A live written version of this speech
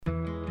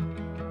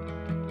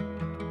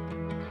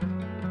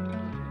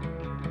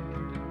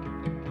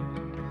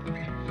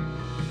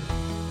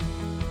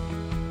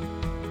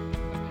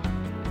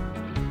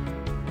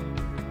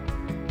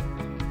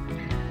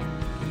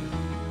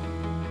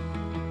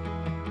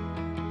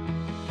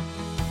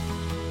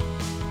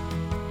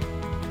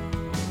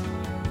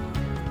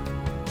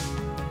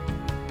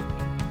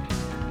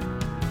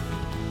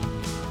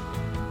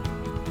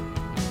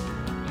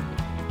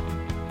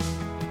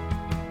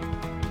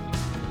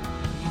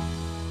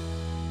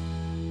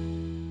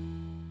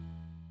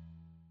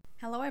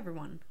Hello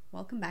everyone,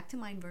 welcome back to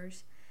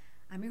Mindverse.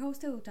 I'm your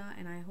host Euta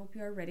and I hope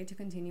you are ready to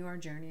continue our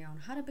journey on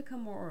how to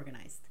become more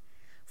organized.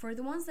 For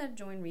the ones that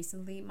joined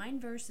recently,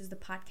 Mindverse is the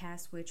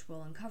podcast which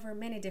will uncover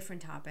many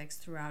different topics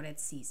throughout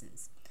its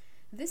seasons.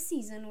 This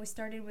season, we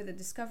started with a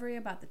discovery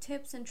about the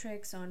tips and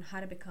tricks on how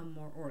to become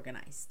more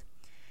organized.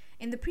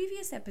 In the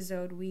previous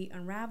episode, we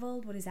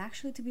unraveled what is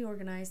actually to be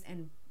organized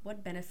and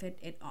what benefit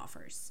it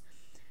offers.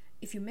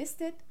 If you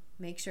missed it,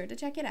 make sure to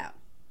check it out.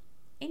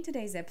 In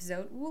today's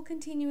episode, we'll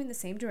continue in the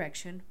same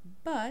direction,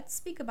 but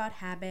speak about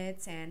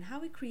habits and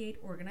how we create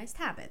organized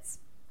habits.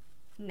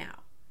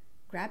 Now,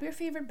 grab your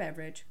favorite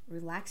beverage,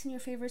 relax in your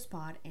favorite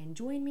spot, and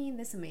join me in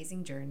this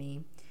amazing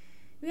journey.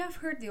 We have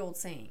heard the old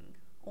saying,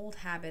 old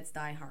habits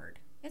die hard.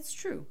 It's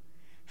true.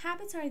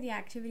 Habits are the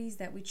activities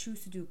that we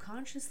choose to do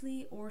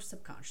consciously or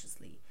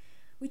subconsciously.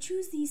 We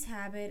choose these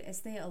habits as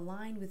they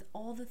align with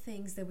all the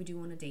things that we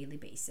do on a daily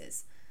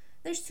basis.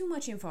 There's too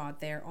much info out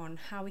there on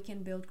how we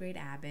can build great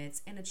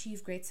habits and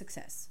achieve great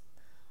success.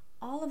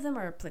 All of them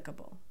are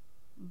applicable.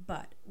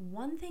 But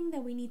one thing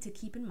that we need to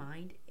keep in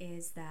mind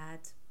is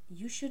that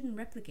you shouldn't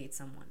replicate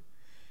someone.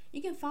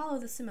 You can follow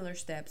the similar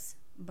steps,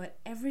 but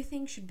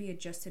everything should be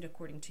adjusted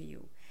according to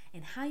you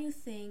and how you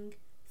think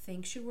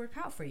things should work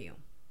out for you.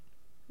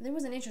 There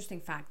was an interesting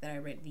fact that I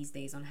read these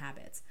days on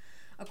habits.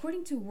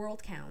 According to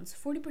World Counts,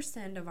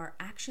 40% of our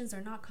actions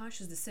are not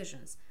conscious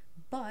decisions,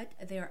 but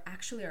they are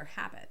actually our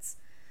habits.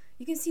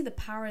 You can see the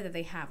power that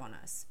they have on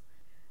us.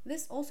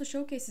 This also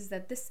showcases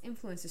that this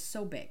influence is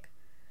so big.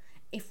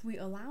 If we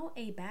allow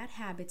a bad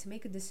habit to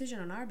make a decision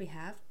on our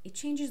behalf, it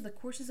changes the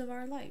courses of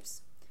our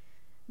lives.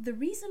 The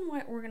reason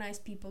why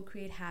organized people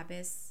create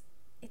habits,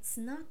 it's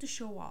not to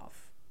show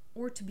off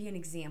or to be an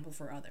example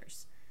for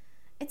others.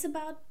 It's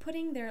about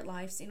putting their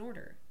lives in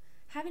order.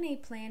 Having a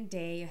planned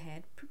day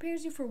ahead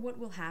prepares you for what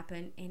will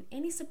happen and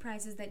any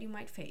surprises that you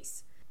might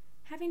face.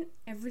 Having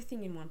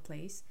everything in one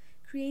place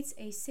creates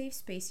a safe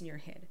space in your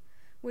head,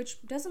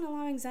 which doesn't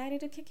allow anxiety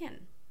to kick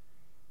in.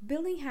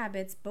 Building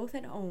habits both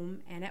at home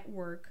and at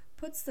work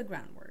puts the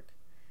groundwork,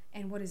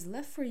 and what is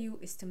left for you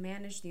is to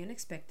manage the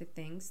unexpected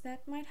things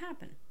that might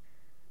happen.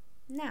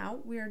 Now,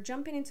 we are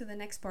jumping into the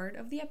next part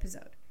of the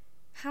episode.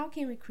 How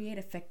can we create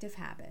effective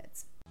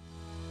habits?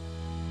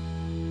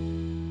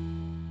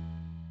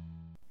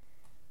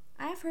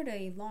 I have heard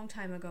a long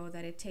time ago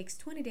that it takes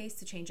 20 days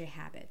to change a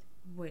habit,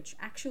 which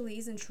actually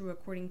isn't true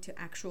according to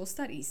actual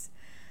studies.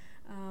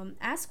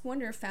 Ask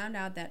Wonder found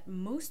out that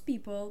most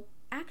people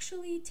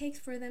actually takes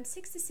for them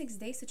 66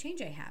 days to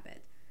change a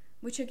habit,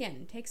 which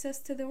again takes us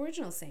to the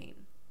original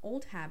saying,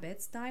 old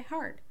habits die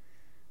hard.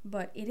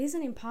 But it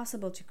isn't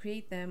impossible to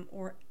create them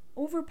or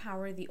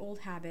overpower the old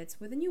habits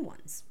with the new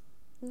ones.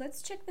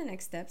 Let's check the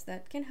next steps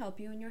that can help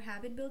you in your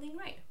habit building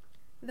right.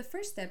 The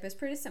first step is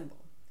pretty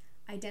simple.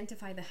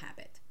 Identify the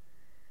habit.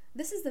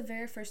 This is the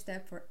very first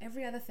step for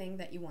every other thing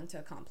that you want to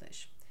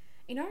accomplish.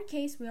 In our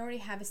case, we already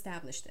have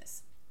established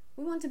this.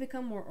 We want to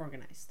become more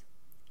organized.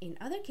 In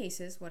other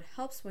cases, what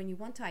helps when you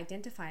want to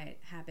identify a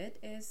habit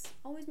is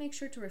always make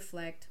sure to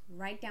reflect,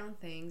 write down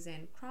things,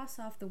 and cross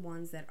off the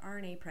ones that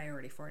aren't a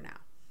priority for now.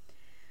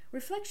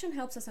 Reflection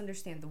helps us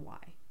understand the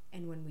why,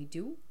 and when we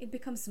do, it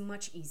becomes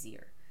much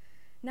easier.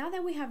 Now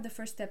that we have the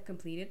first step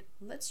completed,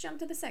 let's jump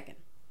to the second.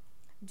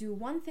 Do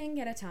one thing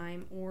at a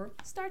time or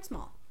start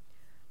small.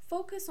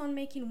 Focus on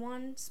making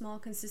one small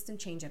consistent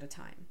change at a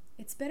time.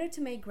 It's better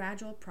to make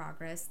gradual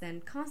progress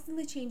than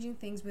constantly changing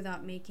things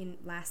without making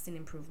lasting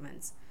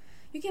improvements.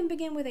 You can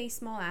begin with a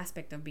small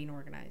aspect of being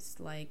organized,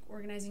 like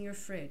organizing your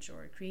fridge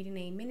or creating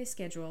a mini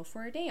schedule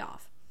for a day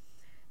off.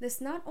 This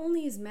not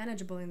only is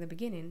manageable in the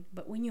beginning,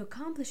 but when you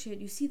accomplish it,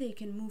 you see that you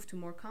can move to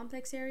more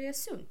complex areas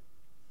soon.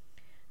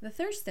 The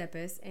third step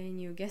is,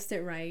 and you guessed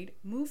it right,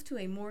 move to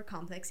a more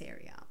complex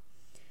area.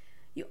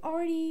 You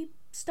already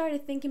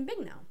started thinking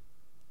big now.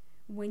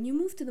 When you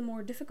move to the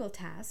more difficult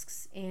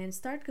tasks and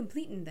start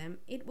completing them,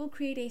 it will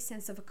create a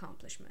sense of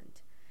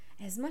accomplishment.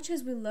 As much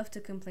as we love to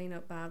complain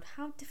about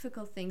how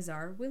difficult things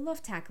are, we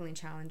love tackling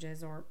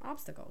challenges or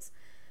obstacles.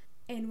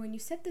 And when you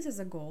set this as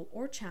a goal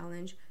or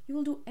challenge, you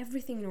will do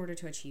everything in order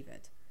to achieve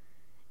it.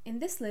 In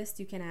this list,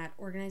 you can add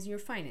organizing your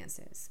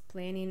finances,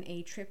 planning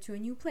a trip to a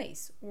new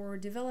place, or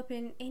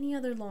developing any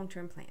other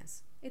long-term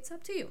plans. It's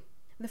up to you.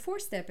 The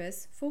fourth step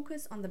is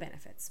focus on the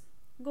benefits.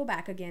 Go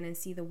back again and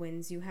see the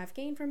wins you have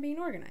gained from being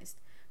organized.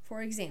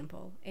 For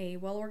example, a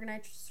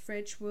well-organized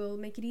fridge will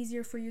make it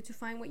easier for you to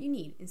find what you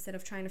need instead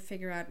of trying to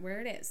figure out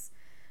where it is.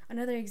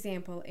 Another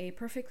example, a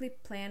perfectly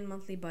planned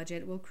monthly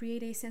budget will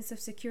create a sense of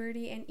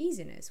security and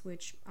easiness,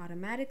 which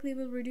automatically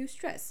will reduce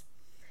stress.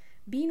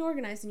 Being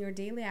organized in your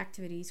daily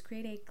activities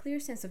create a clear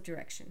sense of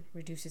direction,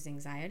 reduces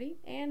anxiety,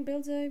 and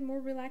builds a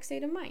more relaxed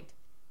state of mind.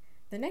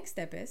 The next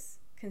step is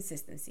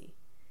consistency.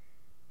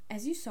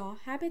 As you saw,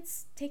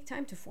 habits take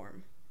time to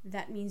form.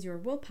 That means your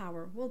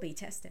willpower will be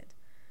tested.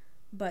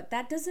 But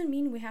that doesn't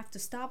mean we have to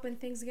stop when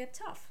things get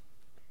tough.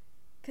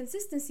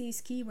 Consistency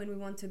is key when we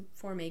want to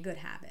form a good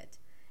habit.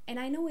 And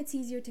I know it's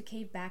easier to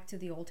cave back to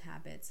the old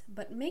habits,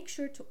 but make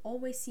sure to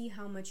always see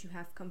how much you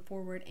have come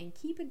forward and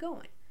keep it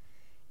going.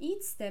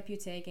 Each step you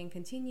take and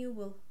continue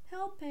will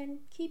help and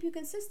keep you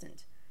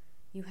consistent.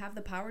 You have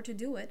the power to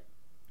do it.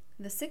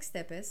 The sixth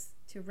step is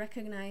to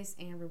recognize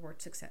and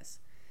reward success.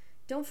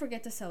 Don't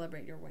forget to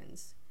celebrate your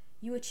wins.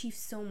 You achieved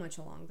so much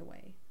along the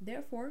way.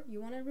 Therefore, you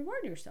want to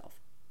reward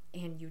yourself.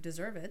 And you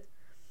deserve it.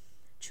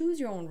 Choose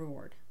your own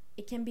reward.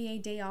 It can be a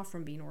day off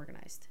from being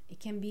organized.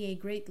 It can be a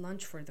great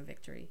lunch for the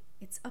victory.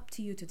 It's up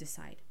to you to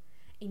decide.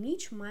 In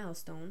each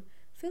milestone,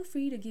 feel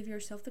free to give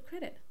yourself the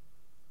credit.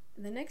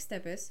 The next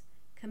step is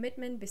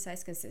commitment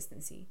besides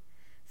consistency.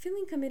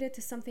 Feeling committed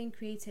to something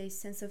creates a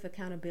sense of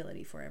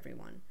accountability for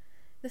everyone.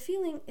 The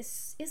feeling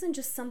isn't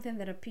just something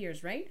that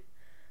appears, right?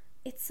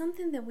 It's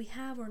something that we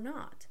have or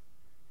not.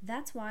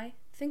 That's why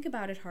think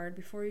about it hard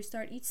before you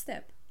start each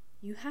step.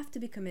 You have to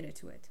be committed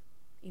to it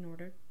in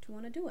order to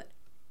want to do it.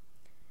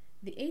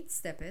 The eighth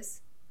step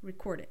is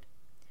record it.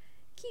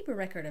 Keep a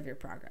record of your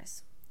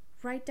progress.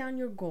 Write down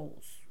your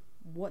goals,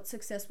 what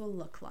success will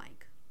look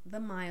like, the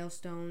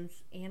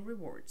milestones, and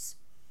rewards.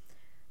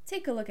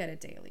 Take a look at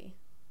it daily.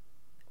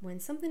 When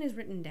something is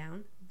written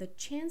down, the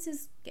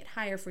chances get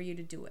higher for you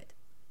to do it.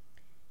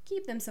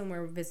 Keep them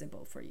somewhere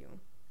visible for you.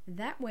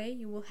 That way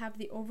you will have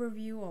the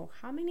overview of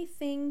how many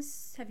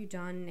things have you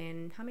done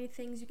and how many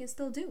things you can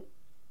still do.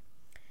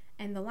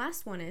 And the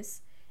last one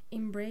is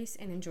embrace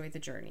and enjoy the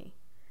journey.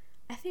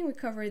 I think we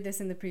covered this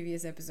in the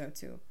previous episode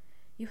too.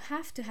 You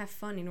have to have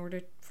fun in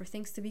order for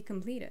things to be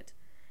completed.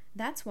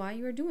 That's why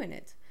you are doing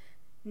it.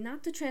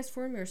 Not to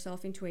transform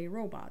yourself into a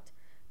robot,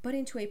 but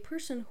into a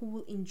person who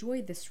will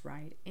enjoy this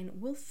ride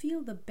and will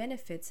feel the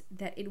benefits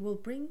that it will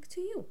bring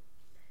to you.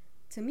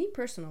 To me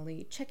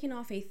personally, checking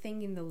off a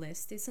thing in the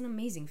list is an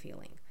amazing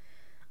feeling.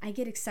 I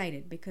get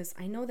excited because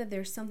I know that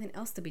there's something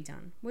else to be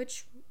done,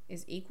 which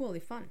is equally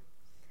fun.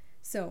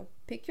 So,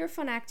 pick your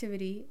fun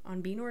activity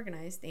on being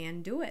organized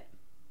and do it.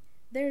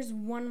 There's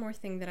one more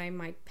thing that I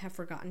might have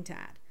forgotten to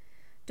add.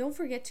 Don't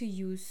forget to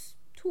use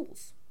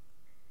tools.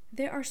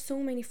 There are so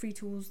many free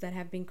tools that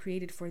have been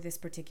created for this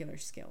particular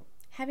skill.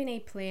 Having a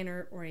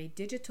planner or a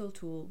digital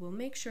tool will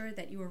make sure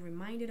that you are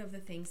reminded of the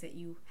things that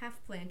you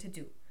have planned to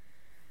do.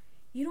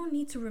 You don't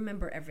need to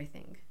remember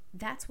everything.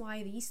 That's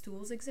why these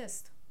tools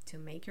exist, to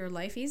make your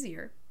life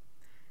easier.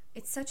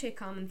 It's such a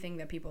common thing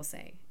that people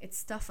say,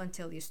 it's tough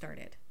until you start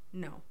it.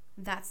 No,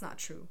 that's not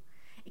true.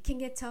 It can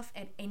get tough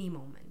at any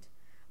moment.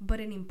 But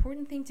an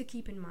important thing to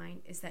keep in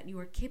mind is that you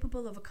are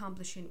capable of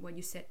accomplishing what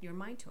you set your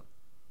mind to.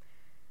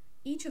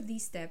 Each of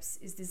these steps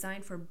is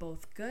designed for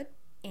both good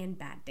and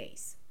bad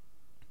days.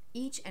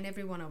 Each and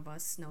every one of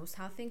us knows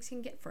how things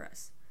can get for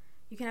us.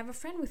 You can have a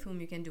friend with whom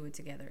you can do it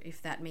together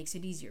if that makes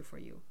it easier for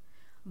you.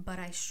 But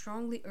I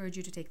strongly urge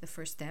you to take the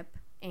first step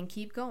and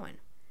keep going.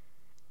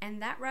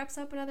 And that wraps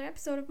up another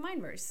episode of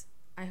Mindverse.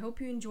 I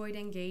hope you enjoyed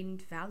and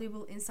gained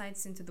valuable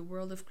insights into the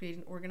world of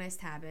creating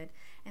organized habit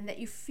and that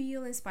you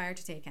feel inspired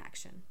to take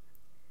action.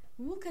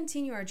 We will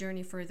continue our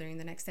journey further in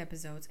the next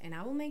episodes and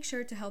I will make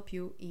sure to help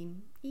you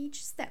in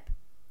each step.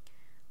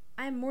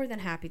 I am more than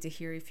happy to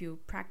hear if you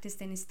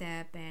practiced any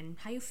step and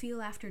how you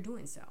feel after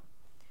doing so.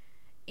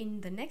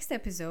 In the next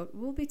episode,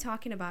 we'll be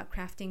talking about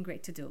crafting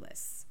great to-do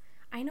lists.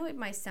 I know it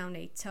might sound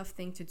a tough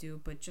thing to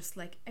do, but just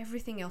like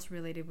everything else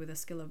related with the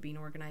skill of being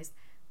organized,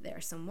 there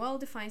are some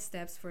well-defined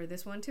steps for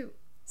this one too.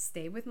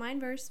 Stay with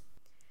Mindverse.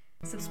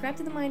 Subscribe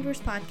to the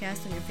Mindverse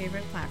podcast on your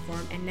favorite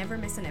platform and never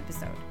miss an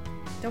episode.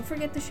 Don't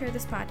forget to share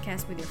this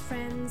podcast with your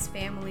friends,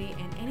 family,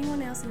 and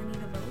anyone else in the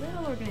need of a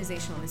little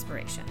organizational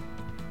inspiration.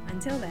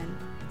 Until then,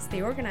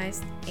 stay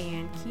organized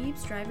and keep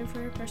striving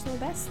for your personal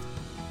best.